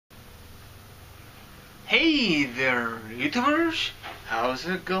Hey there, YouTubers! How's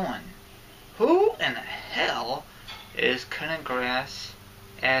it going? Who in the hell is cutting grass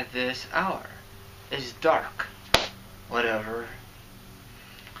at this hour? It's dark. Whatever.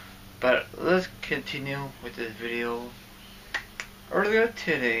 But let's continue with this video. Earlier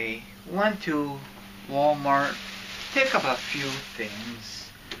today, went to Walmart, pick up a few things.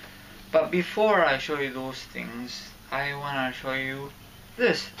 But before I show you those things, I want to show you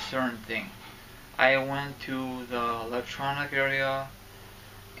this certain thing. I went to the electronic area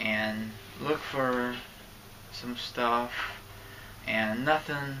and looked for some stuff, and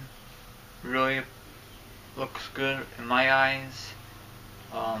nothing really looks good in my eyes.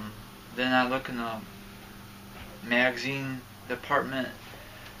 Then I look in the magazine department,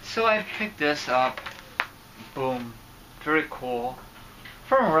 so I picked this up. Boom, very cool.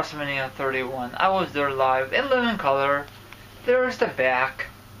 From WrestleMania 31. I was there live in living color. There's the back.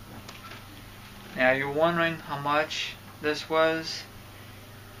 Now you're wondering how much this was?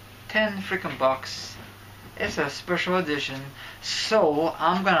 10 freaking bucks. It's a special edition, so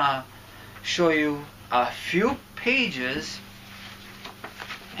I'm gonna show you a few pages,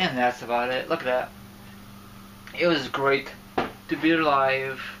 and that's about it. Look at that. It was great to be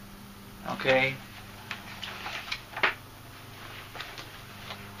alive. Okay.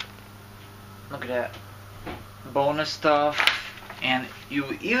 Look at that. Bonus stuff, and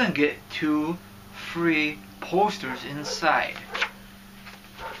you even get 2 free posters inside.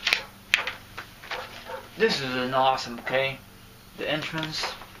 This is an awesome, okay? The entrance.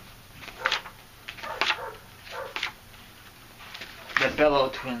 The Bellow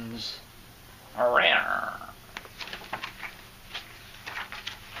Twins. So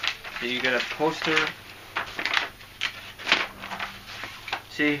you get a poster.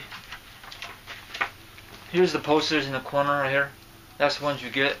 See? Here's the posters in the corner right here. That's the ones you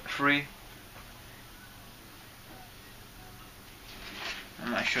get free. I'm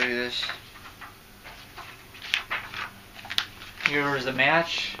going to show you this. Here's the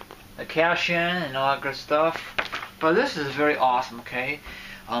match, the cash-in, and all that good stuff. But this is very awesome, okay?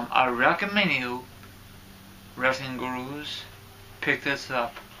 I recommend you, Wrestling Gurus, pick this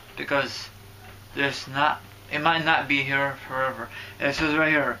up, because it might not be here forever. It says right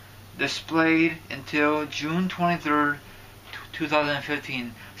here, displayed until June 23rd,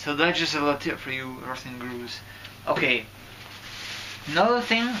 2015. So that's just a little tip for you, Wrestling Gurus. Okay. Another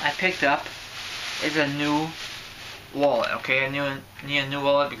thing I picked up is a new wallet. Okay, I need a new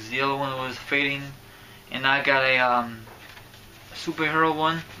wallet because the other one was fading, and I got a superhero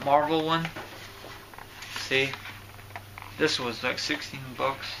one, Marvel one. See, this was like 16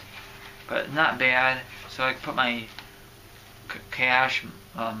 bucks, but not bad. So I put my cash,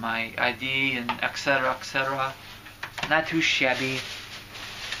 my ID, and etc. Not too shabby,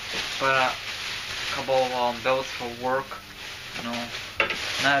 but a couple belts for work. You know,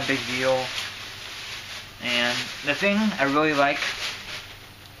 not a big deal. And the thing I really like,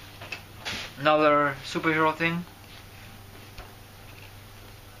 another superhero thing,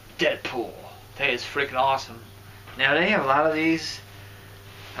 Deadpool. That is freaking awesome. Now they have a lot of these.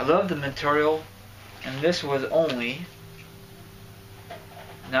 I love the material, and this was only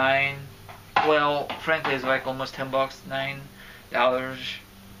frankly it's like almost 10 bucks, $9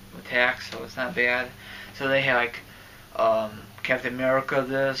 with tax, so it's not bad. So they have like Captain America,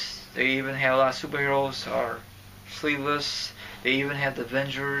 this. They even have a lot of superheroes are sleeveless. They even have the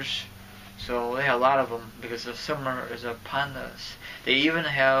Avengers. So they have a lot of them because the summer is upon us. They even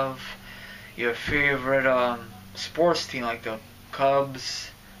have your favorite sports team like the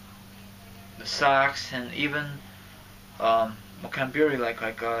Cubs, the Sox, and even what kind of beer you like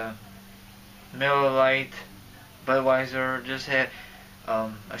Miller Lite, Budweiser. Just had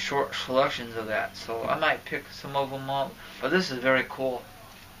a short selections of that, so I might pick some of them up. But this is very cool.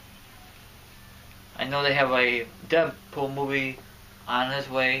 I know they have a Deadpool movie on its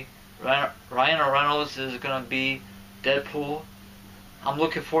way. Ryan Reynolds is gonna be Deadpool. I'm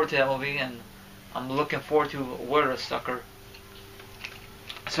looking forward to that movie, and I'm looking forward to Where the Sucker.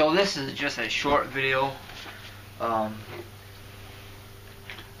 So this is just a short video.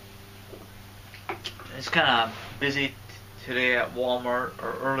 It's kind of busy today at Walmart,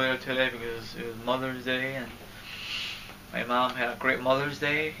 or earlier today, because it was Mother's Day, and my mom had a great Mother's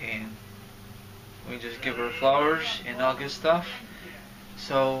Day, and we just give her flowers and all good stuff.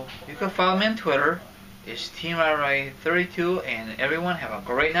 So you can follow me on Twitter. It's TeamRiRi32, and everyone have a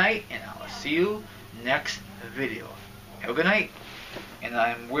great night, and I'll see you next video. Have a good night. And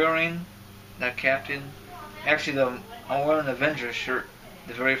I'm wearing that Captain. Actually, I'm wearing the Avengers shirt,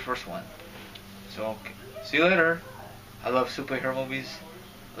 the very first one. So see you later. I love superhero movies.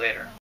 Later.